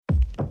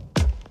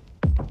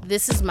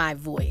This is my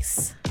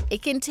voice.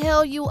 It can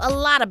tell you a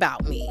lot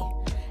about me,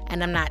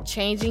 and I'm not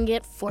changing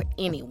it for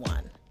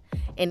anyone.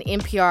 In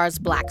NPR's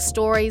Black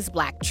Stories,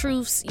 Black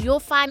Truths, you'll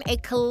find a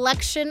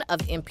collection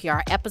of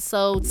NPR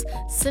episodes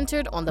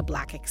centered on the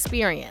Black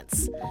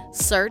experience.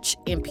 Search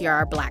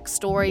NPR Black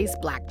Stories,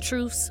 Black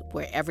Truths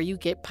wherever you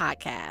get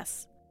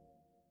podcasts.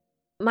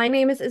 My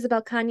name is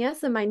Isabel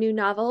Cañas, and my new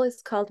novel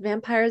is called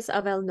Vampires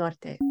of El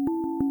Norte.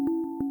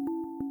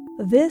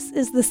 This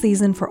is the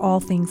season for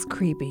all things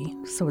creepy,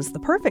 so it's the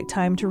perfect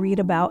time to read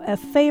about a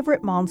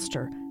favorite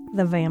monster,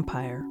 the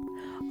vampire.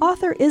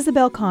 Author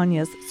Isabel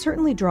Cañas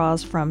certainly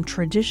draws from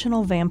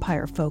traditional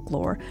vampire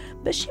folklore,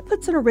 but she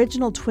puts an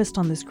original twist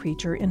on this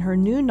creature in her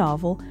new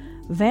novel,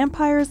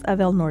 Vampires of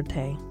El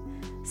Norte.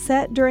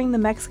 Set during the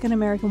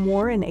Mexican-American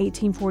War in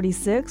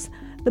 1846,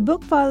 the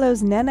book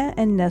follows Nena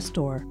and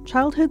Nestor,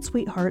 childhood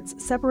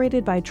sweethearts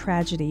separated by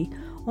tragedy,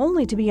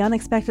 only to be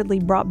unexpectedly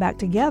brought back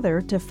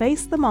together to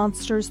face the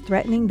monsters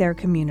threatening their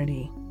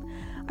community.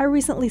 I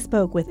recently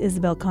spoke with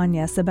Isabel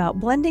Cañas about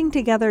blending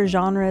together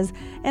genres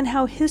and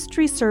how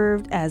history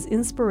served as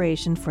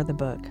inspiration for the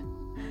book.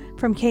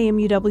 From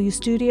KMUW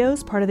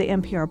Studios, part of the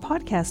NPR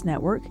Podcast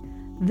Network,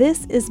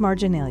 this is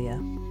Marginalia.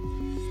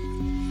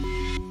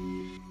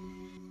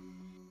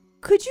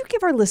 Could you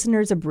give our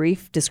listeners a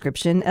brief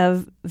description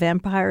of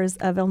Vampires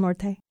of El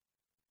Norte?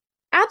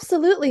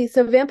 Absolutely.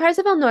 So Vampires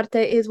of El Norte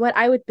is what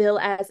I would bill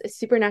as a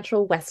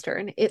supernatural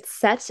Western. It's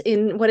set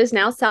in what is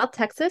now South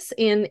Texas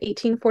in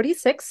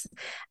 1846,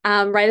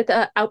 right at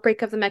the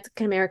outbreak of the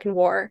Mexican-American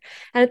War.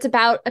 And it's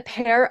about a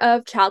pair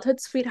of childhood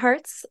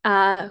sweethearts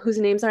whose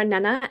names are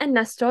Nena and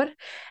Nestor.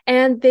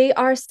 And they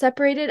are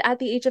separated at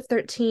the age of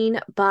 13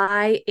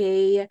 by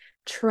a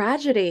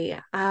tragedy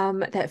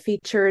that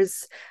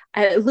features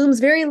it looms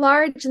very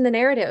large in the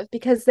narrative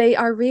because they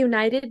are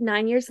reunited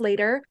 9 years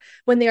later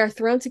when they are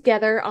thrown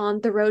together on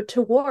the road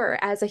to war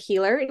as a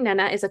healer.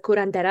 Nena is a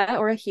curandera,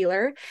 or a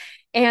healer,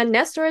 and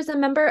Nestor is a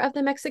member of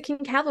the Mexican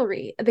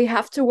cavalry. They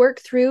have to work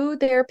through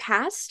their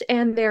past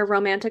and their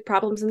romantic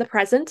problems in the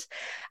present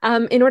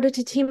in order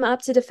to team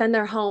up to defend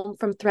their home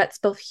from threats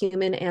both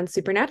human and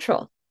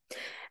supernatural.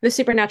 The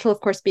supernatural,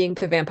 of course, being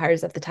the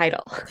vampires of the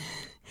title.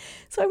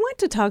 So I want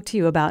to talk to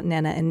you about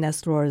Nena and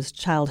Nestor's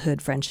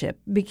childhood friendship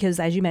because,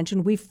 as you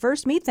mentioned, we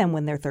first meet them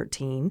when they're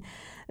 13.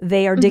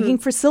 They are digging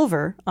for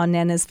silver on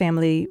Nena's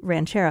family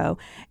ranchero,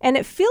 and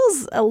it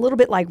feels a little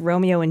bit like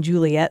Romeo and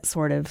Juliet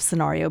sort of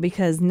scenario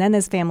because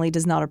Nena's family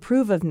does not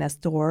approve of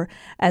Nestor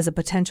as a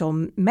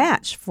potential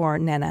match for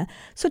Nena.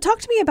 So talk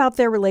to me about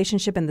their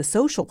relationship and the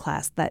social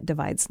class that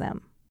divides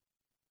them.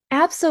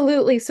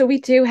 Absolutely. So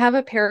we do have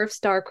a pair of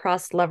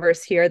star-crossed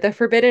lovers here. The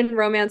forbidden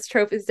romance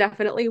trope is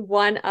definitely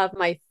one of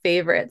my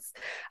favorites.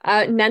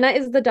 Nena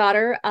is the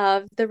daughter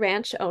of the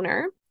ranch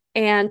owner,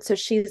 and so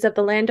she's of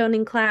the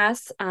landowning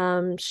class.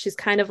 She's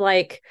kind of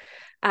like,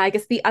 I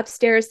guess, the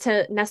upstairs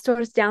to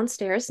Nestor's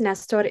downstairs.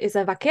 Nestor is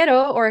a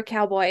vaquero, or a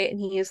cowboy, and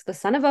he is the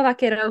son of a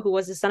vaquero who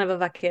was the son of a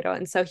vaquero.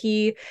 And so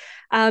he,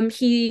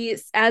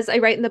 as I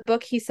write in the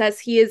book, he says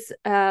he is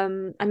a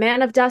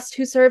man of dust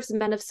who serves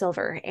men of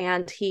silver,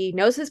 and he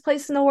knows his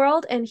place in the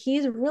world, and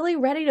he's really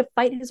ready to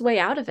fight his way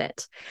out of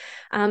it.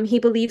 He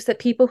believes that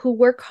people who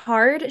work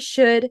hard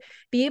should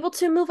be able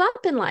to move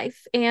up in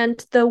life,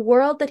 and the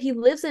world that he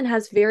lives in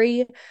has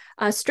very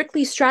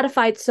strictly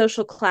stratified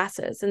social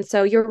classes. And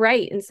so you're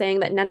right in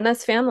saying that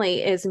Nena's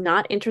family is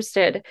not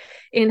interested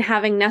in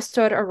having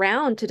Nestor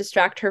around to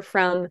distract her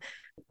from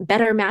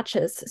better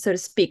matches, so to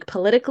speak,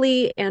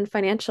 politically and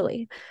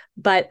financially.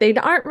 But they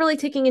aren't really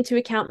taking into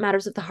account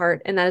matters of the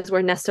heart, and that is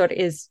where Nestor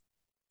is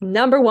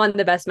number one,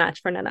 the best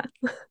match for Nena.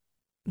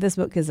 This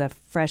book is a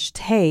fresh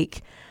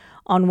take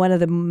on one of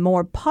the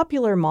more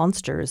popular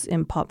monsters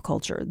in pop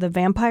culture. The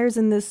vampires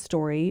in this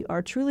story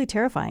are truly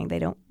terrifying. They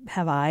don't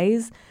have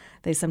eyes.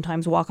 They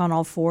sometimes walk on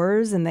all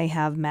fours, and they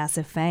have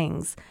massive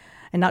fangs.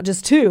 And not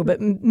just two, but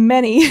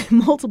many,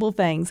 multiple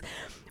fangs.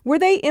 Were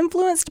they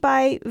influenced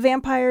by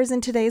vampires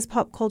in today's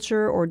pop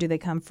culture, or do they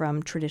come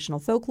from traditional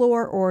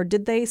folklore, or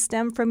did they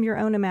stem from your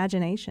own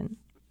imagination?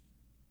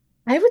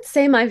 I would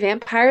say my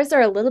vampires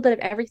are a little bit of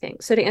everything.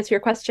 So to answer your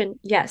question,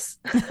 yes.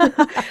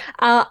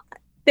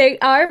 They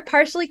are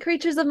partially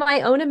creatures of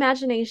my own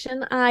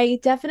imagination. I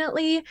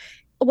definitely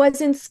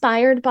was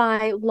inspired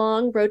by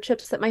long road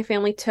trips that my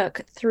family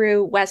took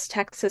through West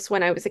Texas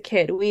when I was a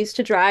kid. We used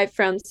to drive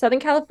from Southern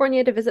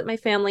California to visit my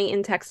family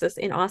in Texas,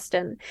 in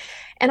Austin.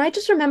 And I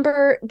just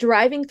remember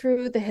driving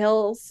through the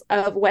hills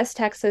of West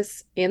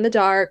Texas in the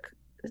dark,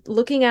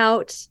 looking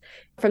out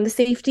from the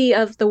safety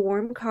of the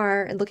warm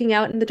car and looking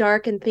out in the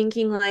dark and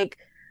thinking, like,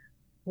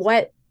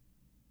 what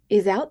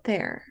is out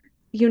there?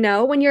 You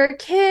know, when you're a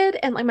kid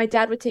and like my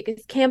dad would take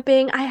us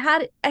camping, I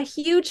had a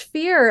huge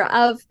fear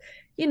of,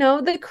 you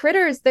know, the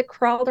critters that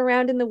crawled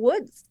around in the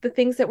woods, the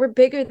things that were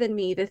bigger than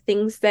me, the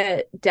things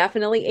that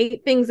definitely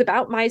ate things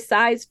about my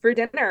size for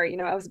dinner. You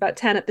know, I was about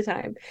 10 at the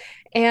time.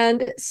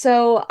 And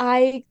so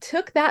I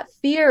took that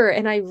fear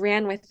and I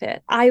ran with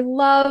it. I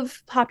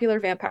love popular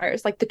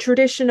vampires, like the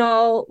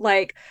traditional,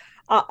 like,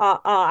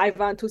 I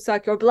want to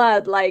suck your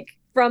blood, like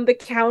from the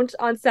Count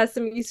on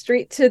Sesame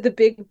Street to the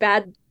big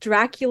bad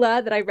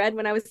Dracula that I read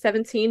when I was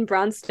 17,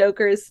 Bram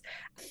Stoker's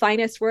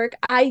finest work.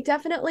 I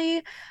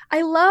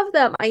love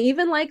them. I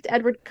even liked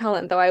Edward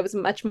Cullen, though I was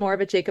much more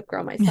of a Jacob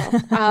girl myself.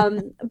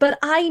 But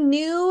I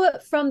knew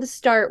from the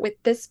start with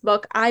this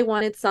book, I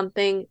wanted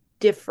something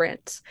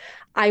different.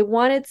 I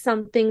wanted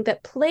something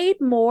that played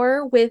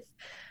more with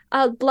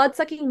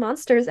blood-sucking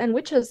monsters and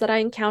witches that I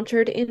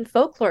encountered in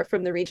folklore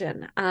from the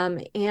region.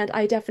 And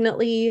I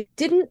definitely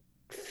didn't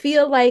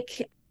feel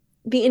like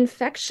the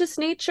infectious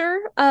nature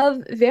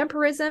of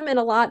vampirism and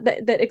a lot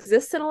that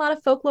exists in a lot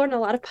of folklore and a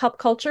lot of pop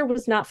culture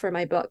was not for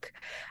my book.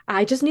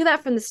 I just knew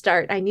that from the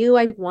start. I knew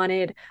I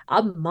wanted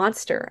a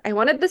monster. I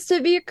wanted this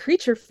to be a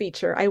creature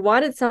feature. I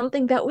wanted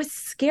something that was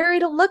scary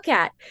to look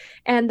at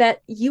and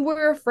that you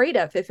were afraid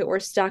of if it were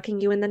stalking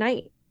you in the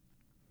night.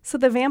 So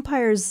the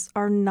vampires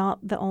are not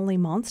the only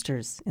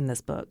monsters in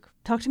this book.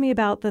 Talk to me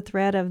about the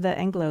threat of the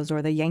Anglos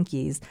or the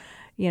Yankees.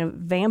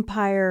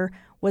 Vampire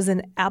was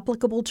an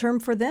applicable term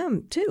for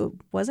them too,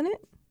 wasn't it?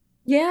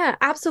 Yeah,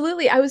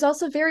 absolutely. I was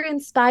also very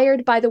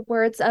inspired by the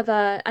words of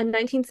a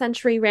 19th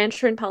century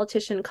rancher and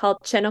politician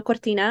called Cheno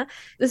Cortina.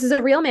 This is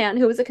a real man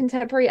who was a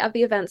contemporary of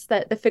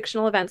the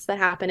fictional events that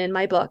happen in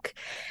my book.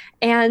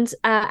 And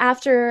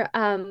after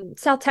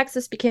South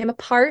Texas became a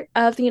part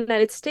of the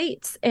United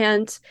States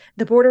and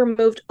the border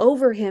moved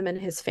over him and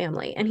his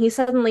family, and he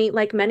suddenly,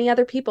 like many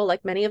other people,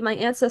 like many of my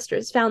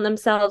ancestors, found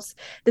themselves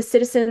the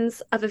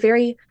citizens of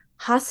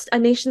a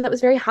nation that was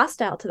very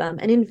hostile to them,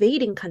 an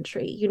invading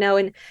country.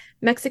 In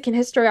Mexican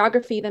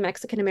historiography, the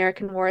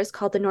Mexican-American War is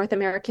called the North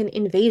American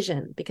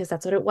Invasion because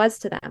that's what it was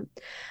to them.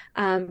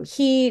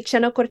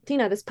 Cheno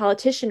Cortina, this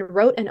politician,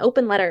 wrote an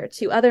open letter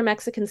to other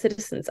Mexican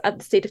citizens of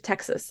the state of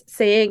Texas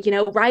saying,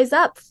 rise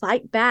up,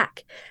 fight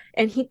back.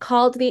 And he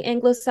called the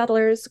Anglo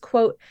settlers,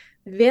 quote,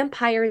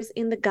 vampires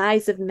in the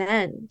guise of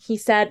men. He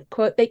said,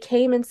 quote, they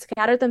came and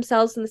scattered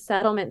themselves in the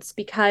settlements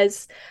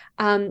because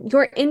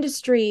your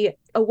industry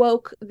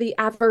awoke the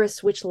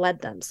avarice which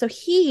led them. So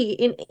he,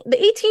 in the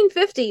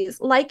 1850s,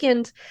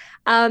 likened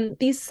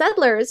these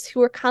settlers who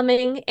were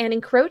coming and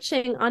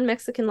encroaching on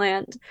Mexican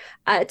land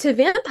to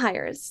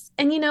vampires.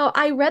 And,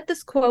 I read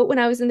this quote when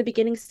I was in the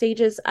beginning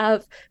stages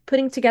of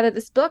putting together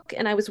this book,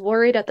 and I was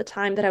worried at the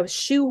time that I was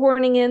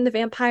shoehorning in the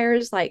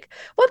vampires. Like,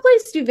 what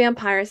place do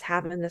vampires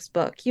have in this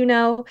book?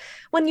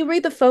 When you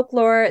read the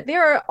folklore,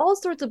 there are all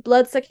sorts of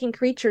blood-sucking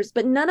creatures,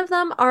 but none of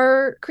them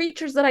are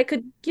creatures that I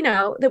could,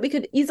 that we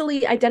could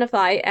easily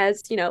identify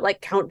as,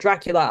 like Count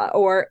Dracula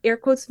or air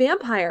quotes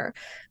vampire.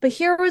 But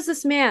here was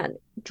this man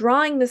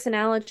drawing this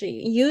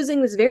analogy,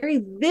 using this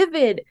very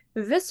vivid,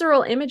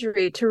 visceral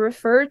imagery to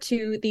refer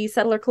to the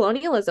settler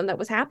colonialism that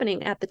was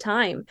happening at the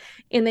time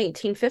in the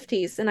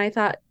 1850s. And I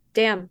thought,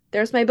 damn,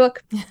 there's my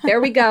book.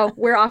 There we go.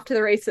 We're off to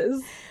the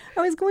races.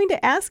 I was going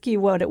to ask you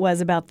what it was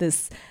about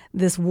this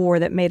war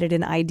that made it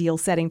an ideal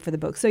setting for the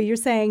book. So you're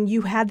saying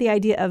you had the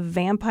idea of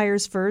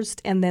vampires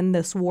first and then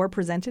this war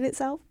presented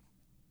itself?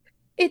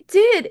 It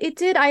did.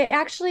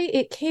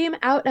 It came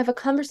out of a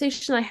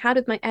conversation I had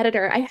with my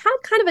editor. I had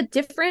kind of a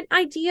different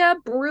idea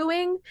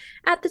brewing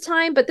at the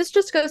time, but this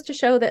just goes to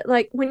show that,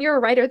 like, when you're a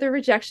writer, the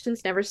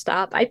rejections never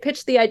stop. I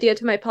pitched the idea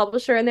to my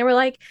publisher and they were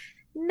like,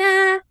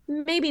 nah,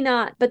 maybe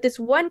not. But this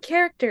one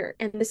character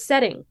and the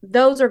setting,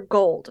 those are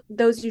gold.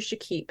 Those you should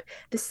keep.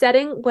 The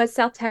setting was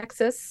South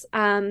Texas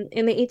in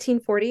the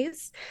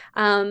 1840s.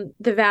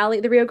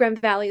 The Rio Grande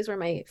Valley is where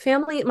my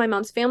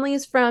mom's family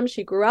is from.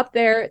 She grew up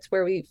there. It's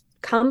where we've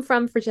come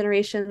from for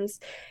generations.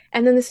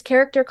 And then this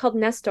character called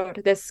Nestor,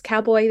 this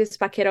cowboy, this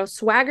vaquero,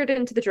 swaggered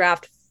into the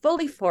draft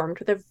fully formed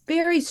with a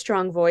very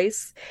strong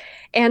voice.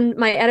 And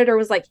my editor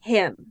was like,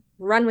 him,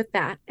 run with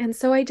that. And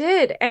so I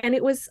did. And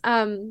it was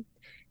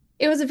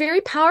a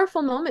very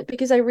powerful moment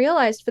because I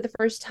realized for the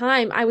first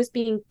time I was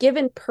being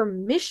given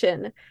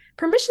permission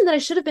that I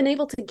should have been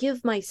able to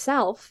give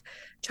myself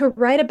to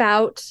write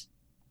about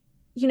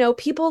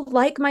people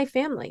like my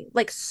family,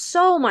 like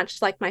so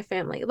much like my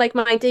family. Like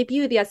my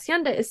debut, The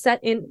Hacienda, is set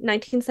in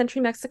 19th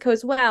century Mexico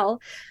as well.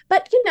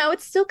 But,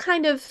 it's still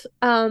kind of,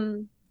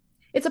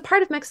 it's a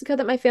part of Mexico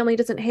that my family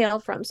doesn't hail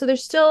from. So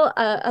there's still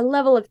a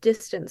level of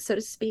distance, so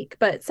to speak.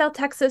 But South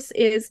Texas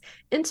is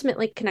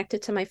intimately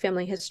connected to my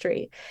family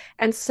history.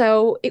 And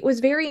so it was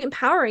very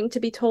empowering to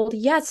be told,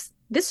 yes,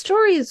 this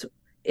story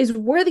is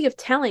worthy of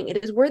telling.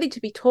 It is worthy to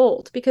be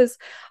told, because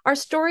our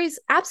stories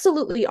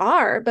absolutely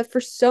are. But for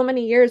so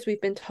many years,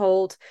 we've been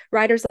told,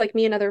 writers like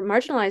me and other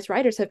marginalized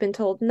writers have been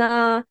told,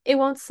 nah, it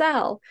won't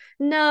sell.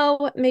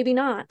 No, maybe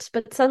not.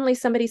 But suddenly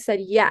somebody said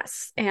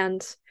yes.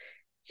 And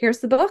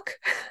here's the book.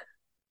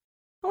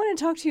 I want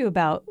to talk to you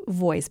about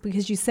voice,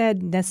 because you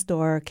said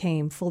Nestor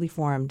came fully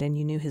formed and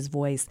you knew his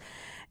voice.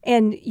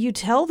 And you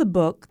tell the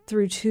book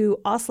through two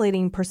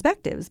oscillating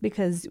perspectives,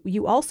 because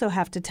you also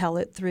have to tell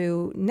it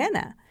through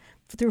Nena,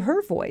 through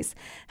her voice.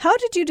 How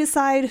did you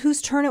decide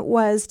whose turn it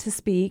was to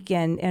speak,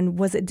 and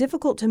was it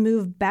difficult to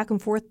move back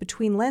and forth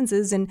between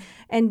lenses, and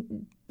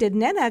did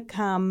Nena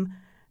come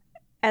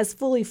as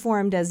fully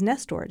formed as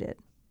Nestor did?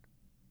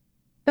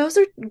 Those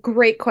are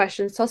great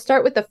questions. So I'll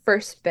start with the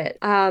first bit.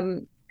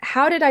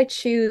 how did I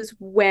choose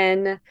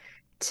when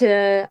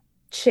to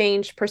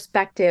change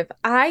perspective?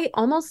 I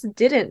almost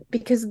didn't,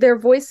 because their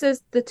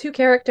voices, the two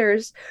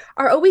characters,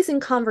 are always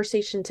in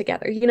conversation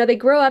together. You know, they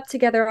grow up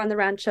together on the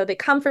rancho, they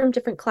come from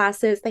different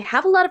classes, they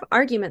have a lot of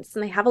arguments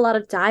and they have a lot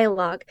of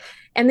dialogue,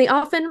 and they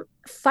often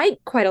fight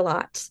quite a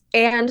lot.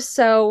 And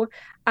so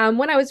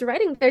when I was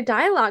writing their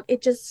dialogue,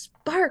 it just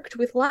sparked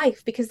with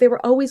life because they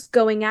were always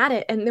going at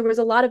it. And there was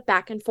a lot of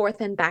back and forth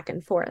and back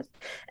and forth.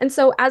 And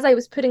so as I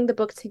was putting the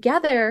book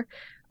together,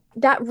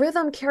 that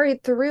rhythm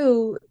carried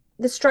through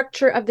the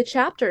structure of the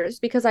chapters,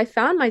 because I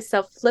found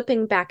myself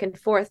flipping back and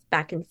forth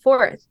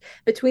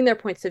between their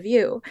points of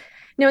view.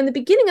 Now, in the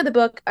beginning of the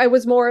book, I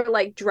was more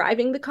like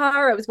driving the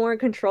car. I was more in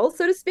control,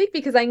 so to speak,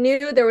 because I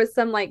knew there was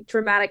some like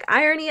dramatic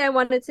irony I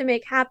wanted to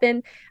make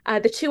happen.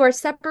 The two are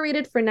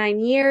separated for 9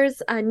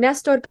 years.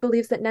 Nestor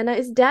believes that Nena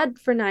is dead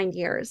for 9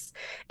 years.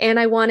 And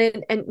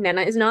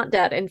Nena is not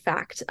dead, in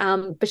fact.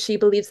 But she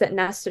believes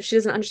that she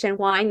doesn't understand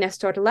why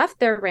Nestor left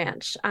their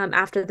ranch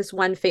after this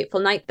one fateful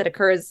night that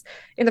occurs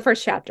in the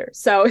first chapter.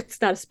 So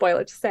it's not a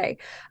spoiler to say.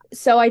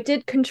 So I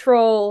did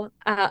control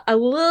a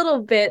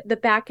little bit the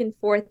back and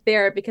forth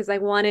there, because I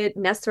wanted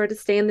Nestor to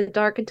stay in the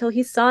dark until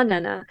he saw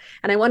Nena.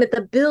 And I wanted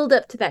the build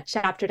up to that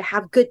chapter to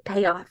have good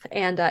payoff.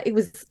 And it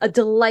was a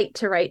delight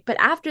to write. But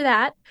after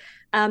that,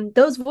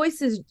 those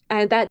voices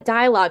and that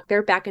dialogue,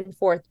 their back and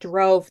forth,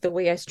 drove the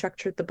way I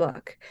structured the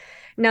book.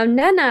 Now,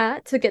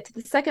 Nena, to get to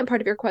the second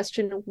part of your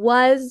question,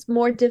 was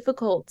more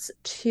difficult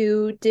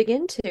to dig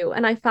into.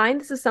 And I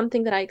find this is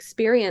something that I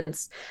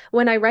experience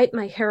when I write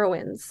my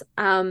heroines.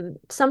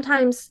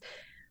 Sometimes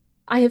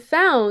I have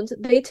found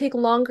they take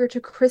longer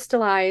to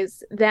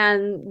crystallize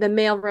than the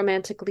male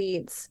romantic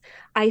leads.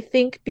 I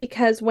think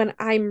because when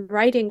I'm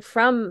writing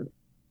from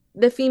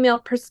the female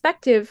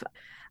perspective,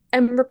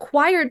 I'm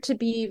required to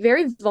be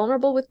very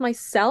vulnerable with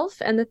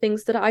myself and the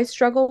things that I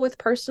struggle with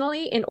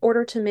personally in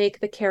order to make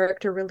the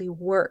character really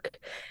work.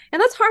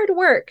 And that's hard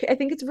work. I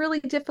think it's really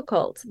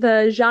difficult.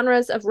 The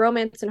genres of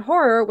romance and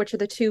horror, which are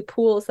the two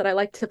pools that I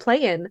like to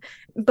play in,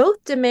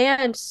 both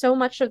demand so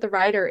much of the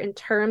writer in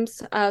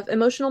terms of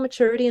emotional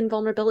maturity and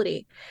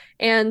vulnerability.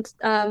 And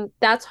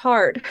that's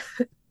hard.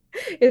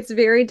 It's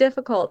very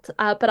difficult.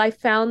 But I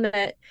found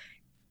that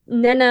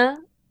Nena,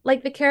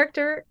 like the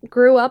character,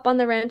 grew up on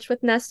the ranch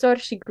with Nestor.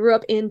 She grew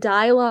up in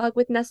dialogue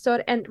with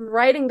Nestor, and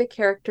writing the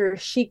character,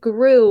 she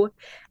grew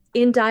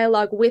in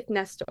dialogue with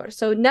Nestor.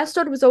 So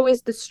Nestor was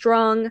always the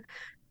strong,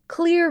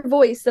 clear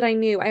voice that I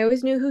knew. I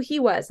always knew who he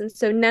was. And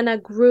so Nena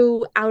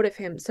grew out of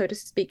him, so to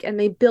speak, and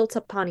they built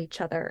upon each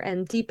other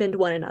and deepened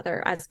one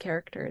another as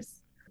characters.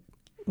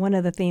 One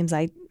of the themes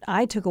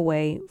I took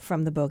away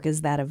from the book is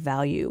that of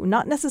value,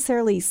 not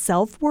necessarily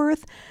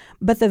self-worth,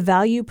 but the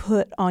value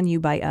put on you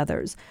by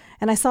others.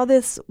 And I saw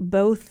this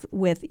both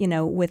with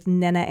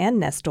Nena and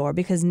Nestor,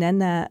 because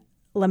Nena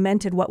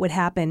lamented what would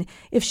happen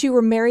if she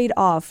were married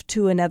off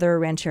to another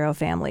ranchero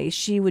family.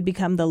 She would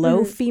become the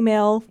low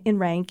female in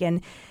rank,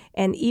 and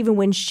even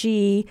when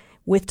she,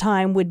 with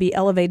time, would be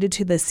elevated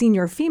to the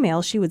senior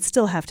female, she would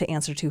still have to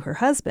answer to her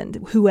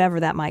husband, whoever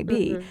that might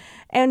be.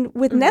 And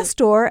with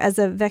Nestor, as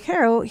a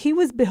vaquero, he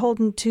was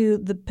beholden to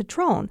the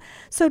patron.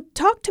 So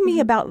talk to me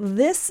about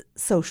this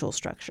social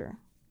structure.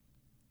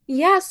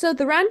 Yeah, so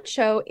the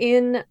rancho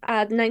in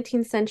the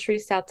 19th century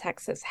South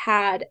Texas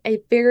had a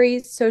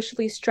very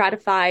socially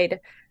stratified,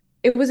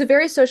 it was a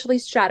very socially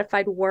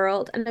stratified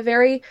world, and a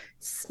very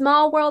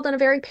small world, and a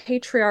very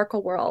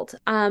patriarchal world.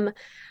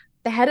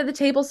 The head of the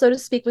table, so to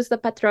speak, was the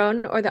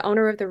patron, or the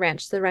owner of the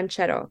ranch, the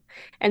ranchero.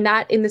 And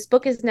that in this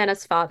book is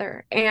Nena's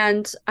father.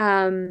 And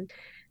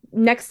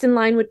next in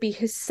line would be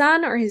his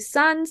son or his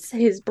sons,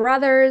 his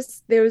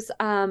brothers. There's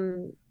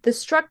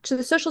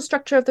the social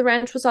structure of the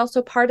ranch was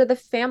also part of the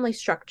family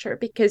structure,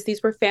 because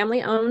these were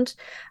family-owned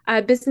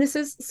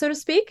businesses, so to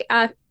speak,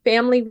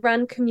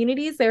 family-run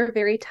communities. They were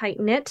very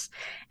tight-knit.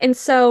 And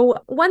so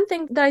one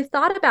thing that I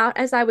thought about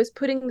as I was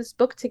putting this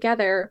book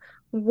together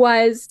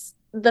was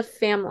the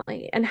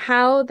family, and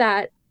how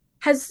that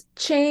has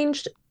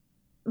changed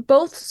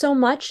both so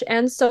much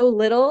and so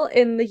little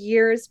in the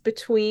years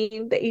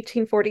between the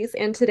 1840s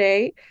and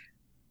today.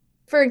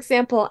 For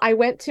example, I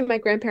went to my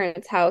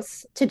grandparents'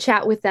 house to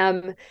chat with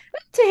them,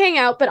 to hang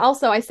out, but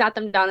also I sat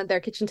them down at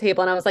their kitchen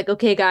table and I was like,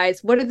 okay,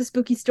 guys, what are the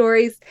spooky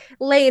stories?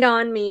 Lay it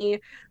on me.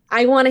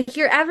 I want to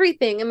hear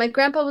everything. And my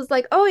grandpa was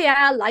like, oh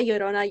yeah, La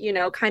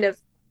Llorona, kind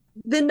of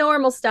the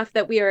normal stuff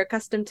that we are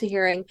accustomed to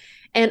hearing.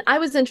 And I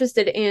was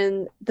interested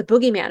in the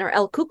boogeyman, or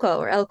El Cuco,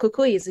 or El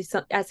Cucuy,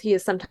 as he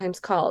is sometimes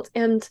called.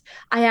 And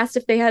I asked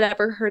if they had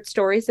ever heard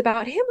stories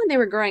about him when they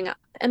were growing up.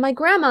 And my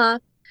grandma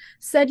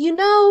said,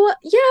 yeah,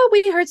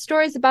 we heard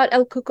stories about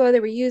El Cuco. They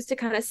were used to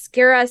kind of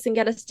scare us and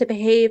get us to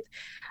behave.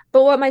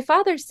 But what my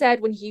father said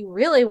when he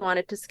really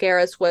wanted to scare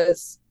us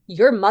was,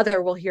 your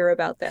mother will hear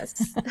about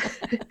this.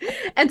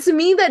 And to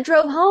me, that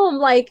drove home,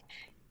 like,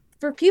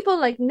 for people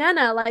like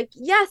Nena, like,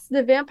 yes,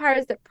 the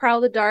vampires that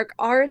prowl the dark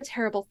are a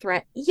terrible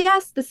threat.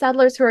 Yes, the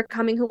settlers who are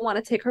coming, who want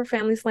to take her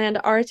family's land,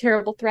 are a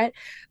terrible threat.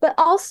 But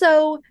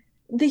also,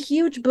 the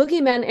huge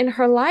boogeymen in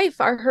her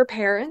life are her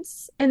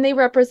parents, and they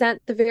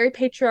represent the very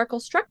patriarchal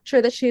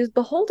structure that she is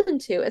beholden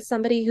to as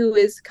somebody who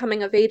is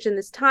coming of age in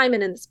this time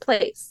and in this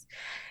place.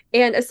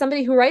 And as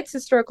somebody who writes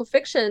historical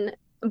fiction,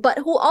 but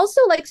who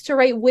also likes to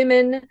write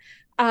women,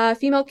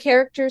 female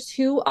characters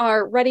who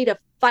are ready to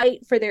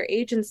fight for their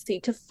agency,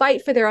 to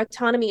fight for their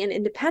autonomy and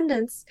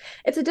independence,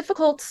 it's a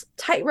difficult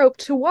tightrope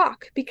to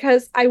walk,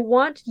 because I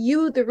want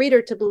you, the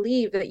reader, to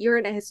believe that you're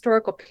in a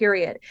historical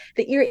period,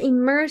 that you're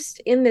immersed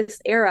in this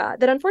era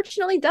that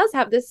unfortunately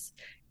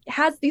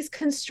has these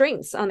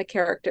constraints on the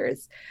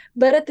characters.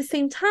 But at the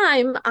same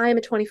time, I'm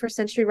a 21st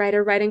century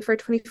writer writing for a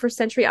 21st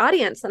century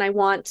audience, and I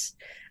want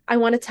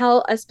to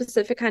tell a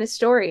specific kind of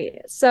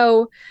story.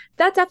 So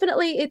that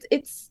definitely,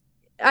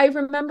 I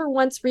remember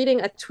once reading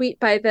a tweet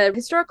by the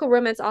historical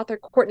romance author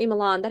Courtney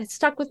Milan that has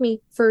stuck with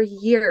me for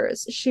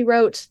years. She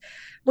wrote,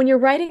 when you're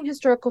writing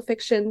historical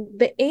fiction,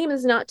 the aim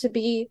is not to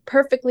be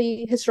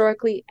perfectly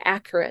historically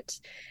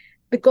accurate.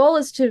 The goal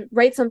is to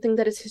write something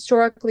that is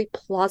historically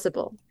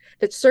plausible,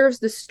 that serves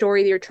the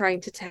story that you're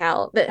trying to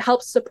tell, that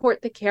helps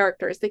support the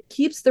characters, that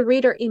keeps the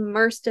reader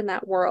immersed in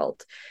that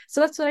world.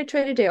 So that's what I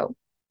try to do.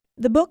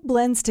 The book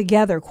blends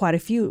together quite a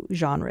few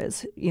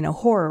genres,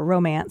 horror,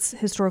 romance,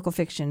 historical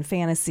fiction,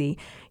 fantasy.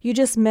 You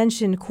just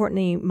mentioned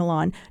Courtney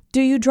Milan.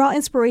 Do you draw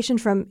inspiration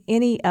from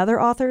any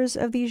other authors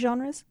of these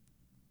genres?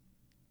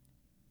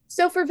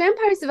 So for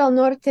Vampires of El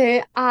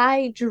Norte,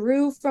 I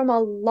drew from a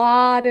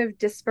lot of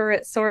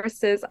disparate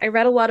sources. I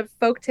read a lot of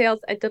folktales.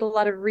 I did a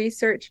lot of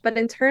research. But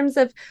in terms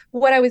of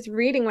what I was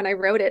reading when I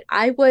wrote it,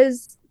 I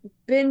was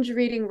binge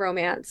reading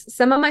romance.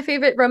 Some of my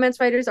favorite romance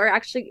writers are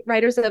actually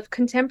writers of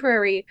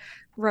contemporary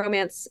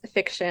romance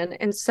fiction.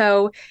 And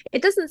so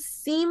it doesn't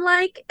seem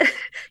like,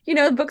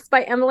 books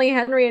by Emily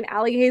Henry and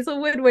Ali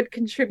Hazelwood would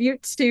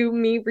contribute to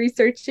me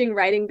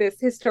writing this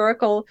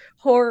historical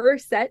horror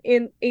set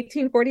in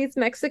 1840s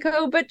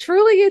Mexico, but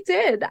truly it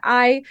did.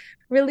 I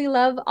really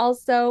love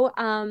also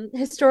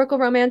historical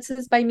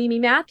romances by Mimi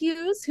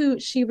Matthews, who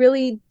she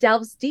really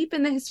delves deep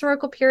in the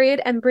historical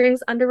period and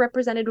brings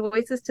underrepresented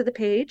voices to the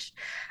page.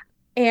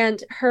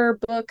 And her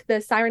book,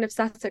 The Siren of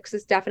Sussex,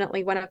 is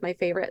definitely one of my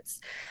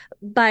favorites.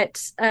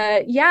 But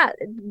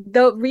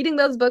reading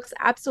those books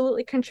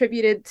absolutely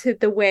contributed to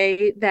the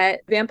way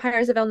that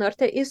Vampires of El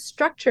Norte is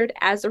structured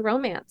as a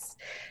romance.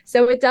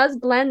 So it does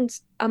blend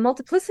a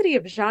multiplicity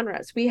of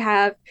genres. We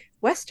have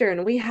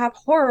Western, we have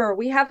horror,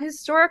 we have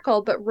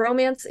historical, but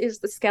romance is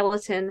the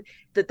skeleton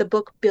that the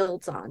book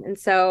builds on. And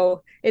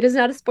so it is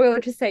not a spoiler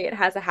to say it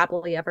has a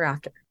happily ever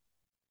after.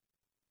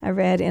 I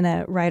read in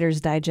a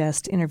Writer's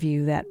Digest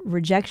interview that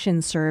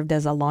rejection served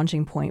as a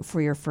launching point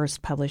for your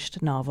first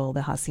published novel,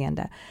 The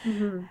Hacienda.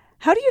 Mm-hmm.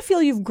 How do you feel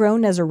you've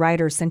grown as a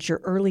writer since your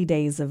early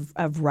days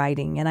of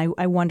writing? And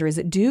I wonder, is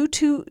it due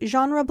to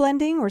genre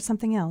blending or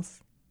something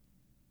else?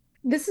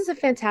 This is a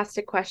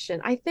fantastic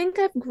question. I think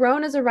I've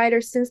grown as a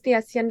writer since The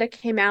Hacienda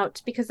came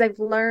out because I've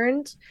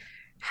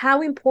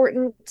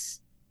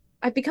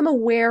become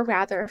aware,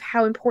 rather, of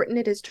how important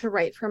it is to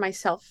write for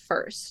myself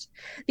first.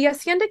 The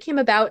Hacienda came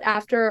about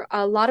after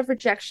a lot of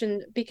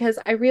rejection because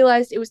I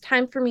realized it was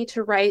time for me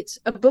to write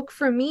a book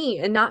for me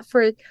and not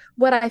for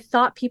what I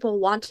thought people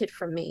wanted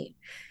from me.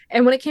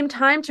 And when it came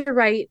time to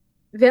write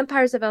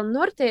Vampires of El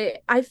Norte,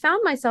 I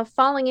found myself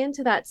falling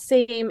into that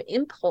same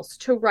impulse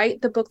to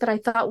write the book that I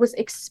thought was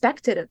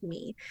expected of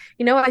me.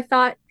 I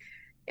thought,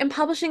 in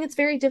publishing, it's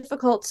very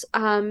difficult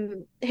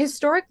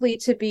historically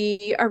to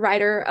be a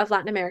writer of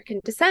Latin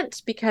American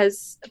descent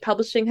because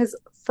publishing has,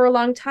 for a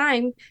long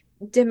time,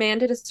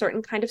 demanded a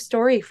certain kind of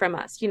story from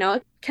us.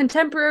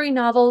 Contemporary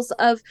novels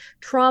of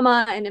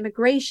trauma and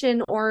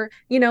immigration or,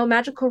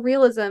 magical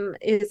realism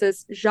is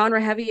as genre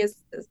heavy as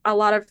a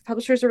lot of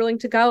publishers are willing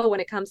to go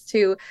when it comes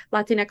to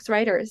Latinx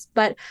writers.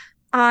 But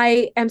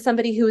I am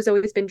somebody who has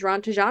always been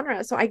drawn to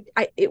genre. So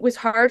it was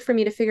hard for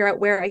me to figure out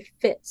where I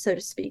fit, so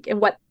to speak,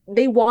 and what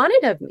they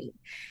wanted of me.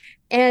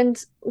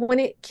 And when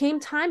it came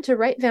time to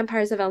write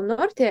Vampires of El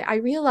Norte, I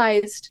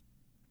realized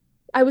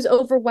I was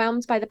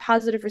overwhelmed by the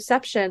positive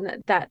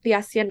reception that the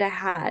Hacienda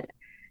had,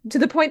 to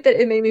the point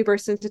that it made me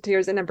burst into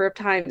tears a number of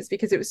times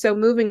because it was so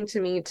moving to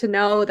me to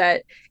know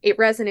that it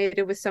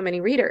resonated with so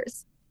many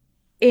readers.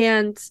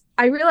 And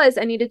I realized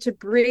I needed to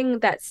bring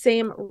that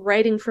same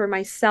writing for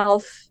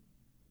myself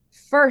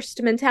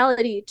first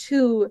mentality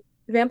to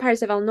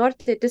Vampires of El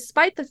Norte,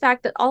 despite the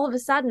fact that all of a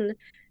sudden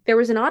there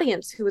was an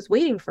audience who was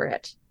waiting for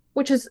it,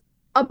 which is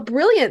a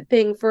brilliant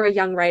thing for a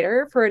young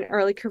writer, for an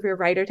early career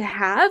writer to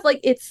have.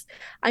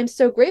 I'm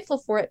so grateful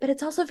for it, but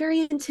it's also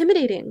very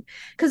intimidating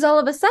because all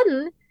of a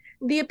sudden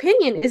the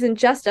opinion isn't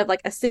just of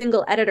a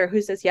single editor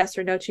who says yes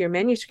or no to your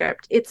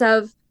manuscript. It's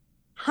of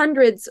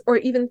hundreds or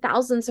even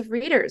thousands of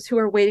readers who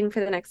are waiting for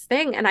the next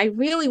thing. And I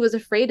really was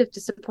afraid of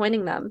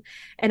disappointing them.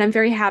 And I'm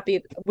very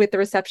happy with the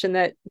reception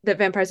that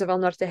Vampires of El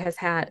Norte has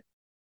had.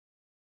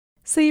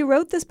 So you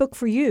wrote this book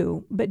for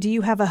you, but do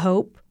you have a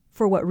hope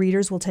for what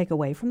readers will take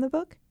away from the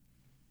book?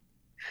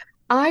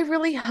 I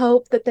really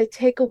hope that they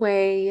take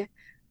away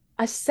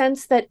a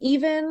sense that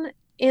even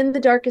in the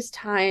darkest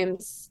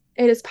times,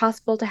 it is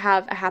possible to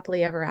have a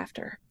happily ever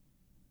after.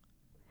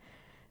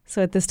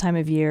 So at this time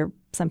of year,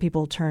 some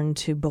people turn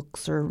to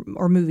books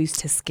or movies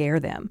to scare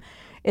them.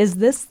 Is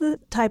this the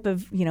type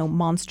of,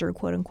 monster,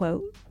 quote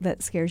unquote,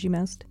 that scares you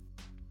most?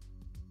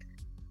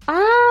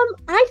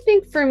 I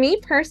think for me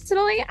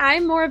personally,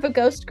 I'm more of a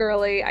ghost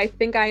girly. I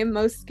think I am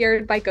most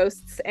scared by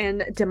ghosts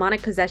and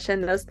demonic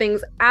possession. Those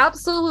things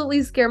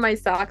absolutely scare my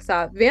socks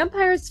off.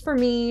 Vampires for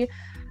me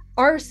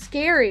are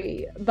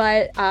scary,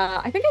 but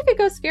I think I could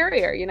go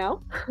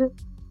scarier,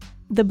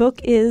 The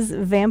book is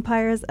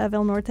Vampires of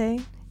El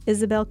Norte.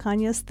 Isabel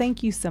Cañas,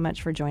 thank you so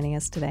much for joining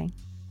us today.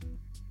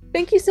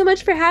 Thank you so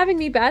much for having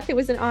me, Beth. It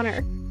was an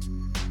honor.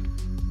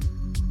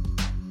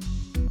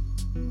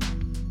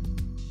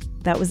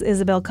 That was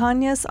Isabel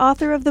Cañas,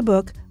 author of the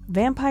book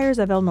Vampires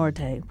of El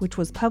Norte, which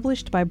was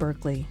published by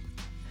Berkeley.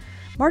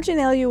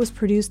 Marginalia was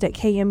produced at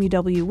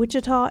KMUW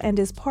Wichita and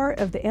is part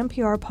of the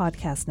NPR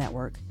Podcast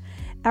Network.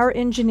 Our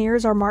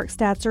engineers are Mark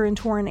Statzer and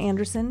Torrin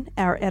Anderson.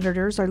 Our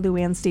editors are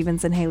Luann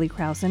Stevens and Haley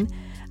Krausen.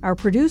 Our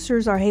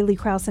producers are Haley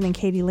Krausen and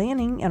Katie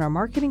Lanning, and our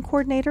marketing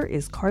coordinator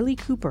is Carly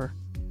Cooper.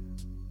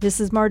 This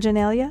is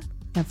Marginalia,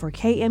 and for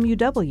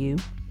KMUW,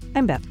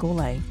 I'm Beth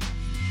Golay.